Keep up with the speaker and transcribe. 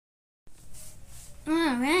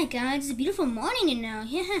Alright guys, it's a beautiful morning now,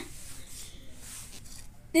 yeah.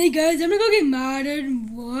 Hey guys, I'm gonna go get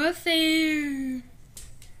Modern Warfare.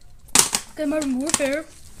 Get Modern Warfare.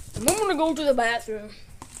 I'm gonna go to the bathroom.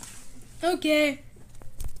 Okay.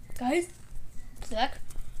 Guys, Zach?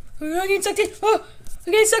 we're all getting sucked in. Oh,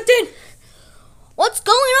 we're getting sucked in. What's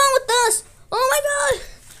going on with us? Oh my god!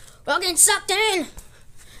 We're all getting sucked in.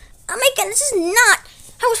 Oh my god, this is not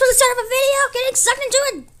how we're supposed to start up a video, getting sucked into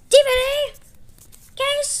a DVD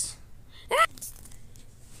case.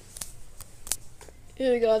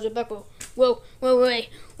 Here guys, we're back. Whoa, wait.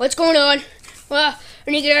 What's going on? I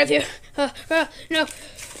need to get out of here. No.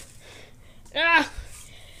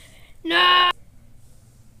 No.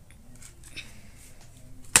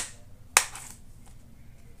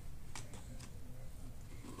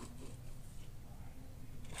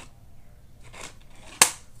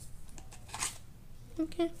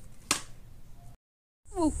 Okay.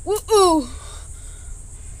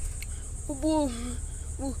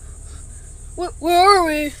 Where are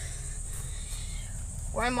we?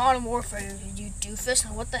 We're in Modern Warfare, you doofus.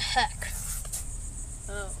 What the heck?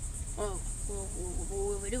 What are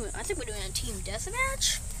we doing? I think we're doing a team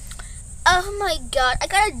deathmatch. Oh my god, I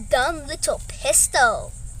got a dumb little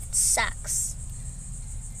pistol. It sucks.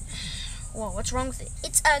 Whoa, what's wrong with it?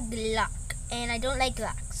 It's a Glock, and I don't like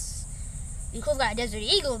Glocks. You could have got a Desert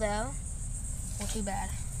Eagle though. Well, too bad.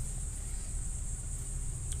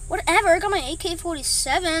 Whatever, I got my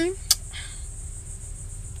AK-47.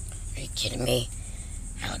 Are you kidding me?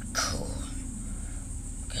 How cool.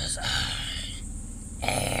 Because I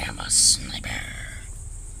am a sniper.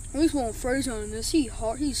 At least won't phrase on this. He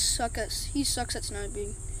sucks at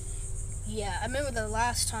sniping. Yeah, I remember the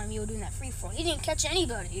last time you were doing that free for all. He didn't catch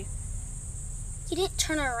anybody. He didn't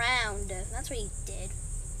turn around. That's what he did.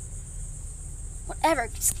 Whatever,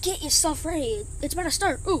 just get yourself ready. It's about to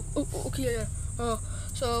start. Oh, okay, yeah.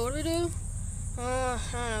 So what do we do? I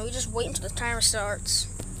don't know. We just wait until the timer starts.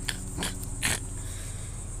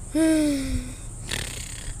 It's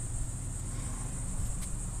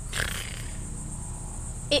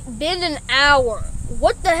been an hour.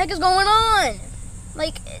 What the heck is going on?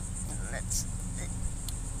 Like, I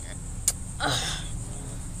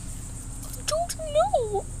don't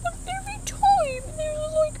know. But every time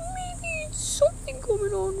there's like maybe something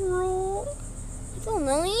going on wrong. I don't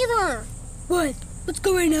know either. What? What's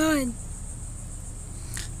going on?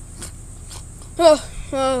 Guys,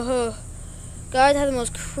 I had the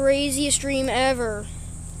most craziest dream ever.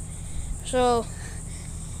 So,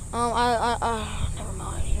 never mind.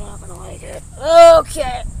 You're not gonna like it.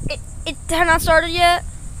 Okay, it had not started yet.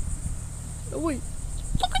 Oh, wait.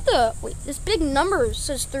 Look at this big number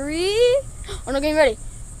says 3. Oh no, getting ready.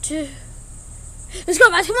 2. Let's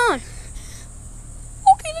go, guys. Come on.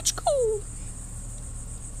 Okay, let's go.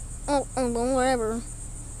 Oh, whatever.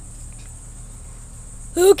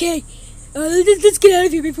 Okay. Let's get out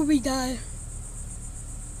of here before we die.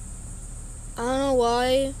 I don't know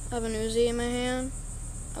why I have an Uzi in my hand.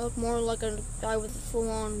 I look more like a guy with a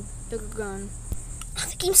full-on bigger gun.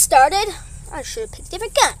 The game started. I should have picked a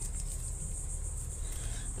different gun.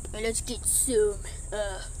 But let's get some.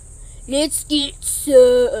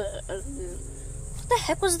 What the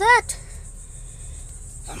heck was that?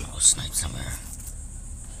 I'm gonna go snipe somewhere.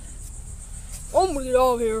 I'm gonna get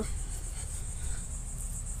out of here.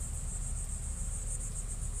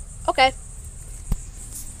 Okay.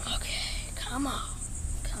 Okay, come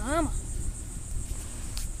on.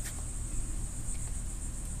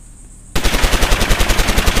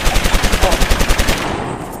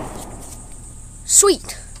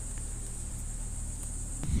 Sweet.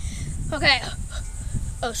 Okay.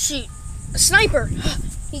 Oh shoot. A sniper.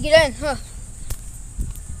 You get in, huh?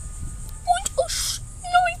 What a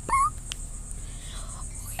sniper!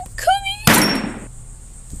 I'm coming!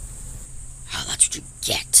 Oh, that's what you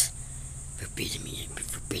get for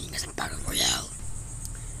beating us in Battle Royale.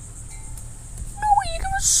 No way, you're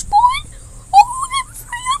gonna spawn? Oh, I'm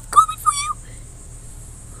free, I'm coming for you!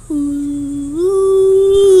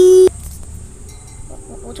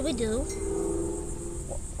 What do we do?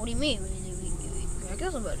 What do you mean? We gotta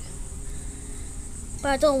kill somebody. But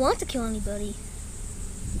I don't want to kill anybody.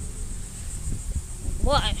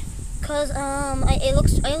 Why? Cause they look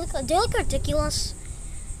ridiculous.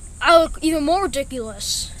 I look even more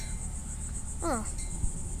ridiculous. Oh.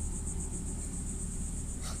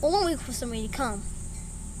 Well, we'll wait for somebody to come.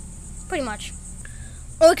 Pretty much.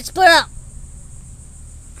 Or we could split up.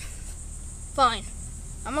 Fine.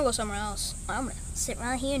 I'm gonna go somewhere else. I'm gonna sit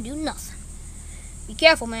around here and do nothing. Be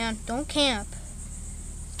careful, man. Don't camp.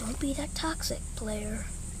 Don't be that toxic, player.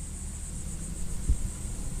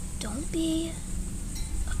 Don't be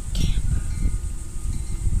a camper.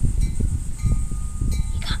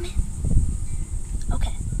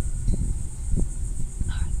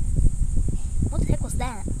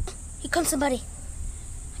 comes somebody.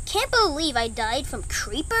 I can't believe I died from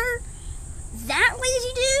Creeper. That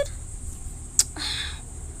lazy dude.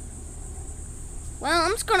 Well,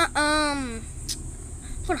 I'm just gonna hide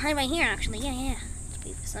right here. Actually, yeah. Let's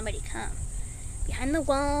wait for somebody to come. Behind the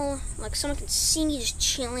wall, like someone can see me just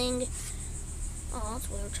chilling. Oh, that's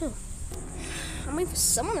weird too. I'm waiting for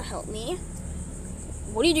someone to help me.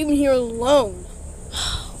 What are you doing here alone?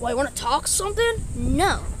 Why, want to talk something?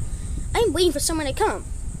 No, I'm waiting for someone to come.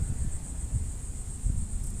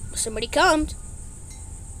 Somebody comes.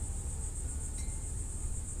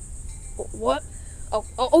 What?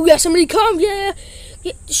 Oh yeah, somebody comes. Yeah.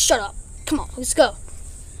 Shut up. Come on, let's go.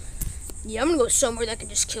 Yeah, I'm gonna go somewhere that can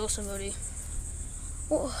just kill somebody.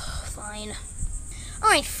 Oh, fine. All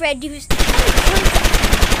right, Fred, do his.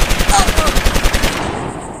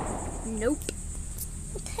 Nope.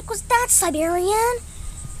 What the heck was that, Siberian?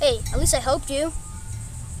 Hey, at least I helped you.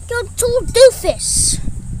 You tool doofus.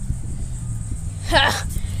 Ha!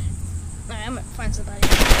 Alright, I'm gonna find somebody.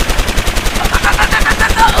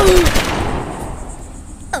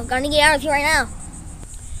 Oh, gotta get out of here right now.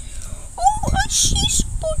 Oh, I see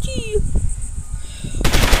somebody.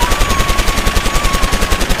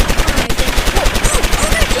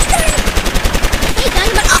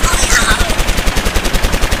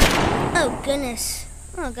 Oh, goodness.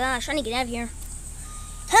 Oh, gosh, I need to get out of here.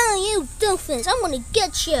 Hell, you dolphins, I'm gonna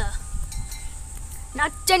get you.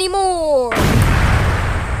 Not anymore.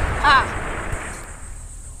 Ah.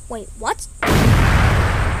 Wait, what?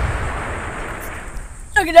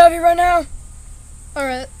 I'll get out of here right now.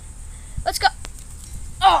 Alright, let's go.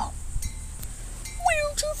 Oh.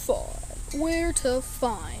 Where to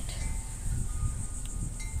find?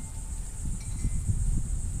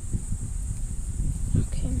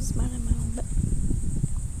 Okay, I'm just minding my own business.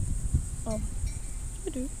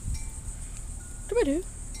 What do I do?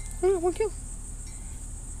 I only got one kill.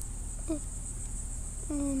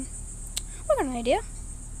 I got an idea.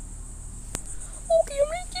 Okay, I'm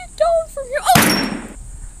gonna get down from here.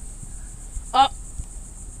 Oh!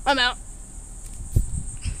 I'm out.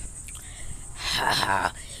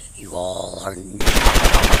 Haha, you all are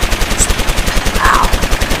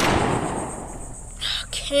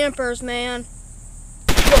Campers, man.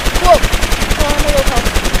 Whoa! Oh, I'm a little help.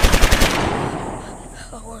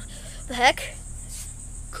 Oh, what the heck?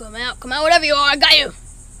 Come out, whatever you are, I got you.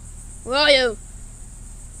 Where are you?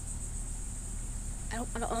 I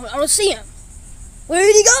don't see him. Where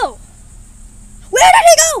did he go? Where did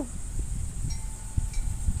he go?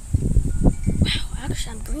 Wow,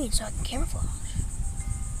 actually I'm green so I can camouflage.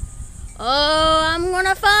 Oh, I'm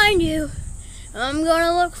gonna find you. I'm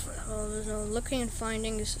gonna look for. Oh, there's no looking and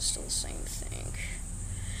finding. This is still the same thing.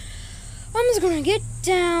 I'm just gonna get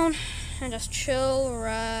down and just chill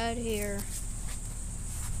right here.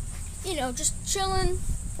 You know, just chilling,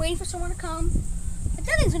 waiting for someone to come. If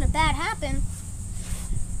nothing's gonna bad happen.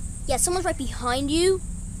 Yeah, someone's right behind you.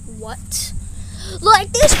 What?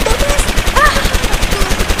 Like this,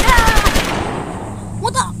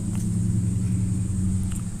 What the?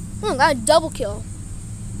 Oh, got a double kill.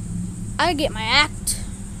 I gotta get my act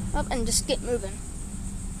up and just get moving.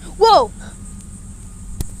 Whoa!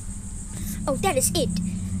 Oh, that is it.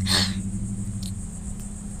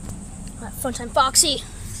 Alright, fun time, Foxy.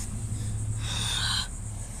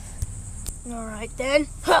 Alright then.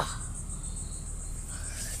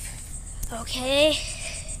 Okay.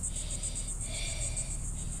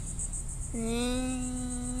 A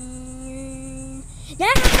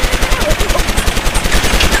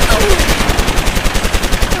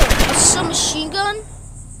submachine gun?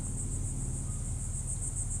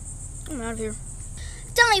 I'm out of here.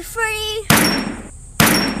 Die, Freddy!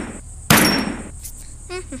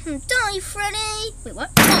 Die, Freddy! Wait, what?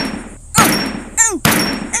 Ow!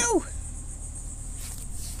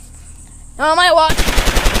 On my watch.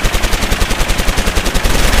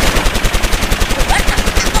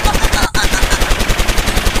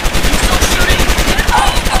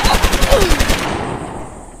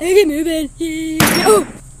 Get moving. Oh.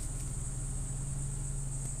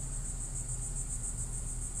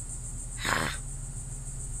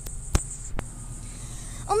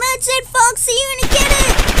 Oh, that's it, Foxy. You're gonna get it.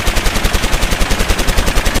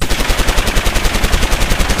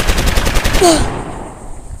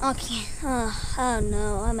 Okay. Oh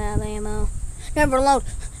no, I'm out of ammo. Never load.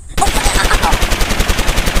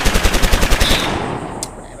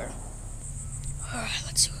 Whatever. Alright,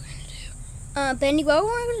 let's see what we're gonna do. Bendy, what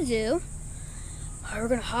we're gonna do? We're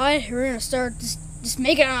gonna hide. We're gonna start just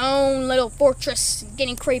making our own little fortress and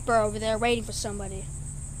getting Creeper over there waiting for somebody.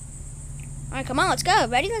 Alright, come on, let's go.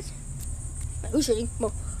 Ready? Let's. Who's shooting?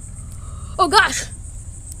 Whoa. Oh gosh!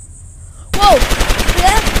 Whoa!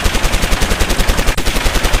 Yeah?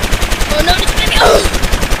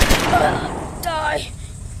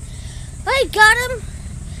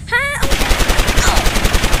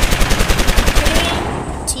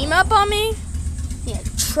 up on me? Yeah,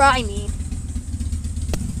 try me.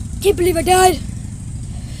 Can't believe I died.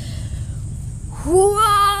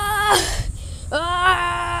 What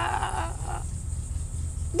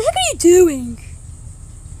the heck are you doing?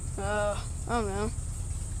 I don't know.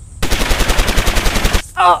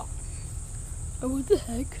 Oh, what the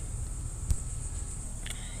heck?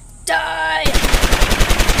 Die!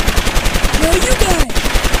 No, you die.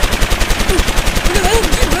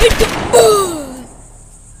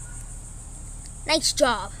 Nice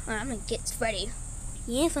job. Alright, I'm gonna get Freddy.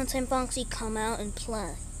 Yeah, Funtime Foxy, come out and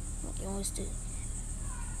play. Like you always do.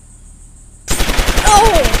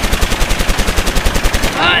 Oh!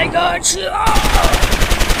 I got you!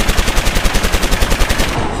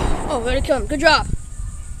 Oh, way to kill him. Good job.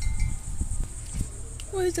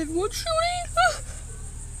 Why is everyone shooting?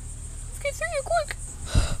 Get through here quick.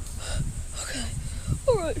 Okay.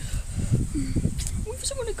 Alright. Wait for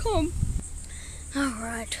someone to come.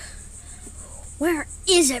 Alright. Where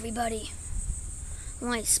is everybody?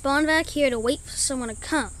 Well, I spawned back here to wait for someone to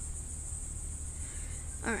come.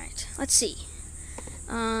 Alright, let's see.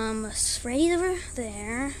 Freddy's over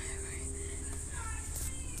there.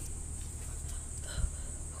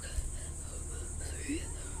 Okay. 3,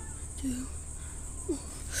 2, 1.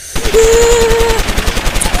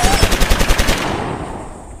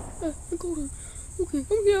 I got her. Okay, I'm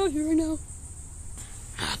getting out of here right now.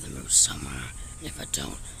 I have to move somewhere. And if I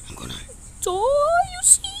don't, I'm gonna Die, you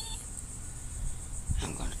see?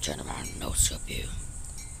 I'm gonna turn around and no-scope you.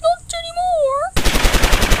 Not anymore.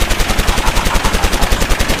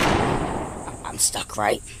 I'm stuck,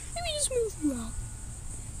 right? Let me just move you out.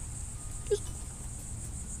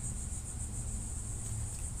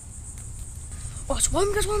 Oh, so what do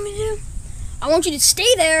you guys want me to do? I want you to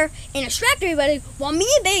stay there and distract everybody while me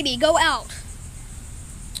and Baby go out.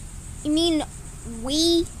 You mean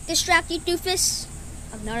we distract you, doofus?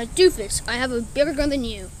 I'm not a doofus. I have a bigger gun than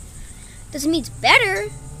you. Doesn't mean it's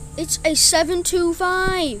better. It's a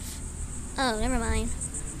 7.25. Oh, never mind.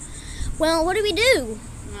 Well, what do we do?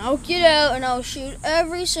 I'll get out and I'll shoot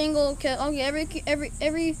every single kill. I'll get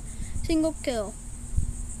every single kill.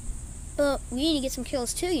 But we need to get some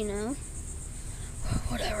kills too, you know.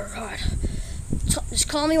 Whatever, God. Just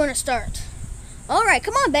call me when it starts. Alright,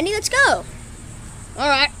 come on, Bendy, let's go.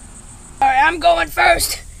 Alright. Alright, I'm going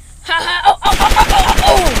first. Ha ha, oh, oh, oh, oh, oh,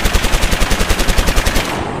 oh.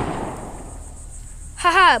 Ha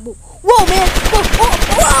ha, whoa, man. Whoa, whoa,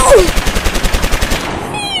 whoa.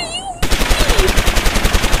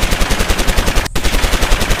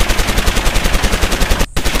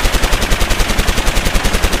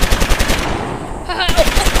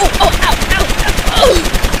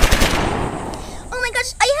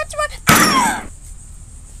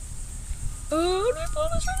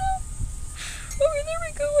 Okay, there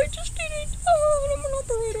we go. I just did it. Oh, I'm an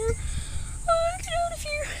operator. Get out of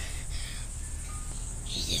here.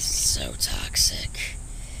 He is so toxic.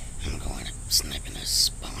 I'm going to snipe in a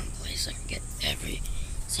spawn place. I can get every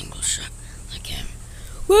single shot like him.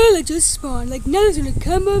 Well, I just spawned. Like, now he's gonna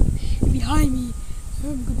come up behind me.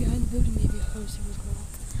 I'm gonna go behind the building, maybe. I don't see what's going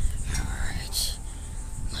on. Alright.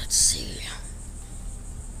 Let's see.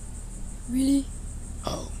 Really?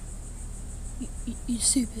 Oh. You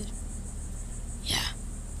stupid. Yeah.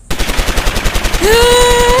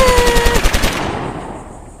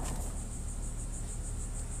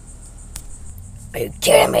 Are you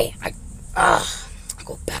kidding me? I'll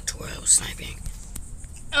go back to where I was sniping.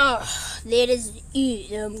 That is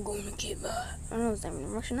it. I'm gonna get my... I don't know what's that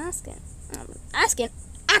in Russian accent. Accent.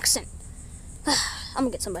 I'm gonna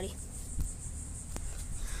get somebody.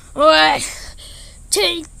 Alright.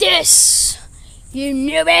 Take this, you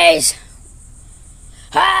newbies.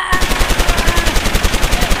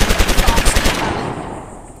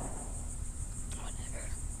 Whatever.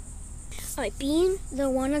 Alright, being the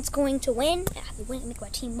one that's going to win, I have to win and make my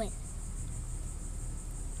team win.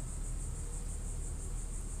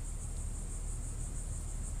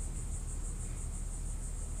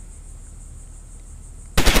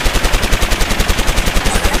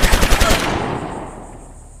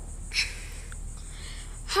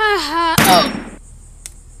 Ha ha.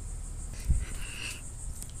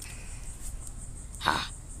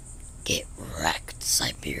 Ha. Get wrecked,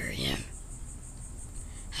 Siberian.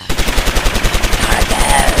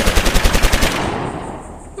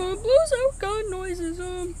 Blows out gun noises.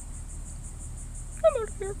 I'm out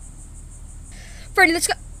of here. Freddy, let's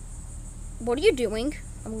go. What are you doing?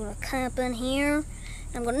 I'm gonna camp in here.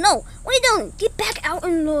 I'm gonna... No! What are you doing? Get back out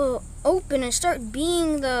in the open and start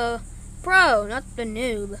being the pro, not the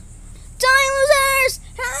noob. Die, losers!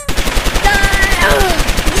 Die! Oh,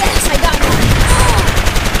 yes, I got one! Oh,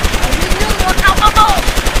 I really one. Ow, ow, ow!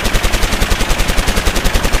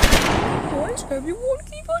 everyone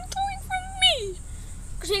keep on coming from me?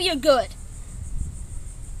 Because maybe you're good.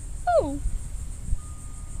 Oh.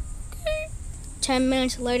 Okay. 10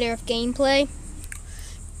 minutes later of gameplay.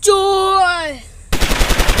 Joy!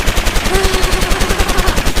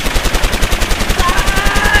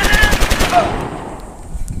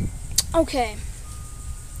 Okay.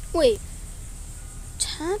 Wait.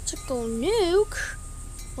 Tactical nuke?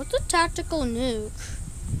 What's a tactical nuke?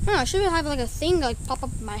 Oh, I should have like a thing like pop up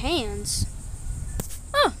in my hands.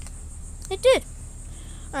 Oh, it did.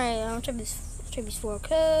 Alright, I'll try this 4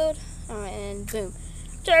 code. Alright, and boom.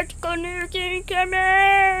 Tactical nuke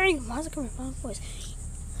incoming! Why is it coming from my voice?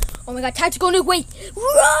 Oh my god, tactical nuke, wait!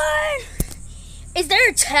 Run! Is there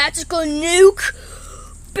a tactical nuke?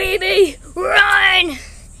 Baby, run!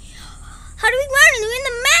 How do we run? We're in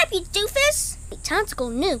the map, you doofus! Tactical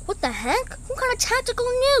nuke, what the heck? What kind of tactical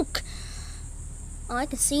nuke? Oh, I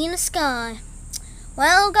can see in the sky.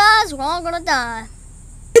 Well, guys, we're all gonna die.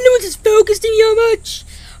 No one's just focused in you much.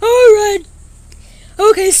 Alright.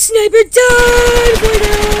 Okay, sniper time!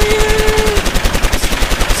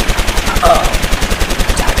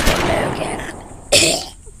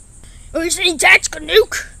 Are you saying tactical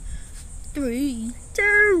nuke? 3,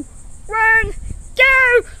 2, 1,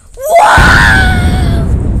 go! Whoa!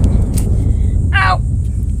 Ow!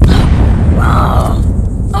 Whoa!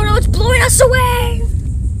 Oh no, it's blowing us away!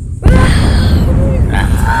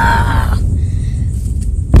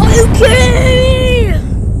 Are you kidding me?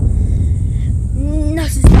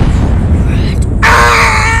 Nothing's right.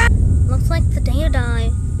 Ah! Looks like the day to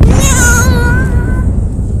die. No!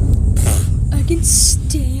 I can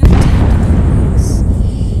stand this.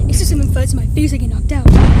 It's just something fuzz in my face, I get knocked out.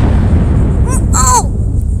 Oh!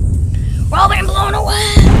 We're all being blown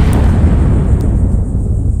away!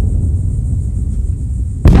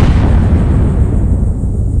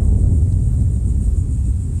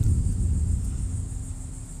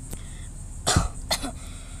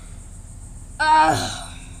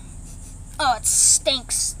 Oh, it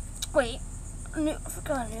stinks. Wait, I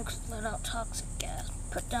forgot nukes let out toxic gas.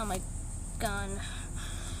 Put down my gun.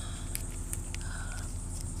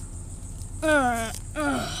 Alright.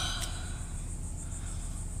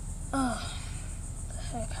 Oh, what the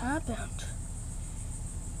heck happened?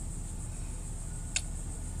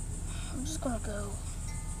 I'm just gonna go.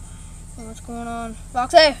 What's going on?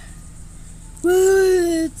 Foxy!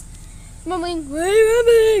 What? Mumbling. Why are you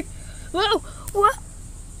rumbling? Whoa! What?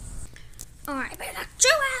 Alright, been like 2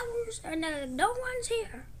 hours and no one's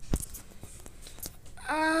here.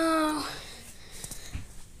 Oh,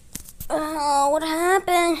 what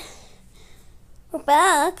happened? We're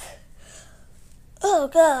back. Oh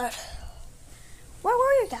god. Where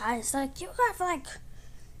were you guys? Like, you got for like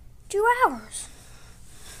 2 hours.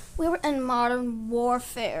 We were in Modern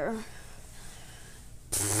Warfare.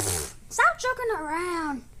 Stop joking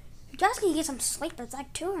around. You guys can get some sleep. It's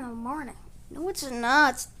like 2 in the morning. No, it's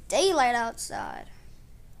not. It's daylight outside.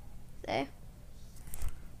 See?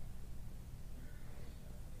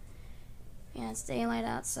 Yeah, it's daylight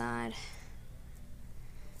outside.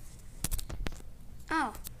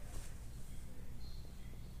 Oh.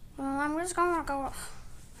 Well, I'm just gonna go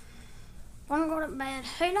to bed.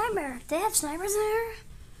 Hey, Nightmare, they have snipers there?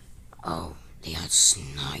 Oh, they got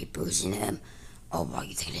snipers in them? Oh, why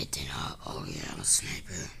you think they did not? Oh, yeah, I'm a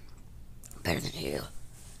sniper. Better than you.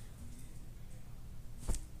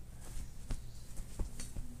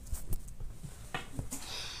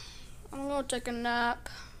 I'm gonna take a nap.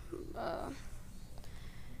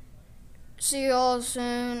 See y'all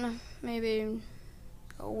soon. Maybe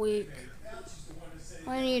a week.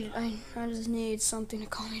 I just need something to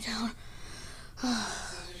calm me down.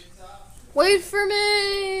 Wait for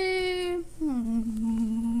me!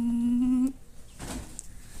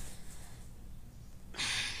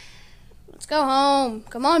 Let's go home.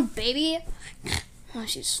 Come on, baby. Oh,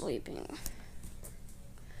 she's sleeping.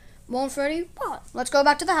 Won't Freddy? What? Let's go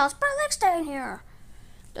back to the house, but Alex staying here.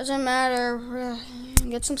 Doesn't matter.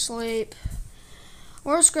 Get some sleep.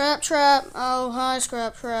 Or Scrap Trap. Oh, hi,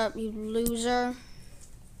 Scrap Trap, you loser.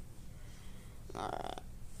 Alright.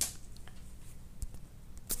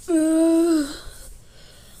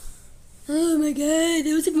 Oh my god,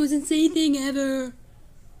 that was the most insane thing ever.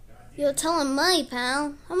 You're telling me,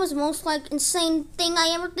 pal. That was the most, like, insane thing I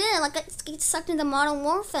ever did. Like, I get sucked into Modern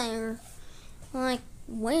Warfare. Like,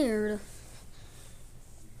 weird.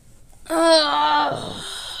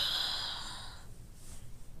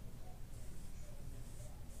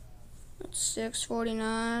 It's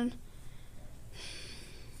 6:49.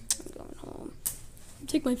 I'm going home.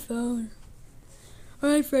 Take my phone.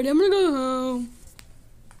 Alright, Freddy, I'm gonna go home.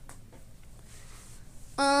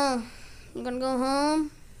 Oh, you gonna go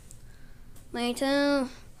home? Me too.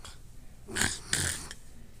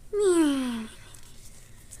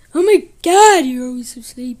 Oh my god, you're always so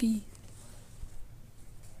sleepy.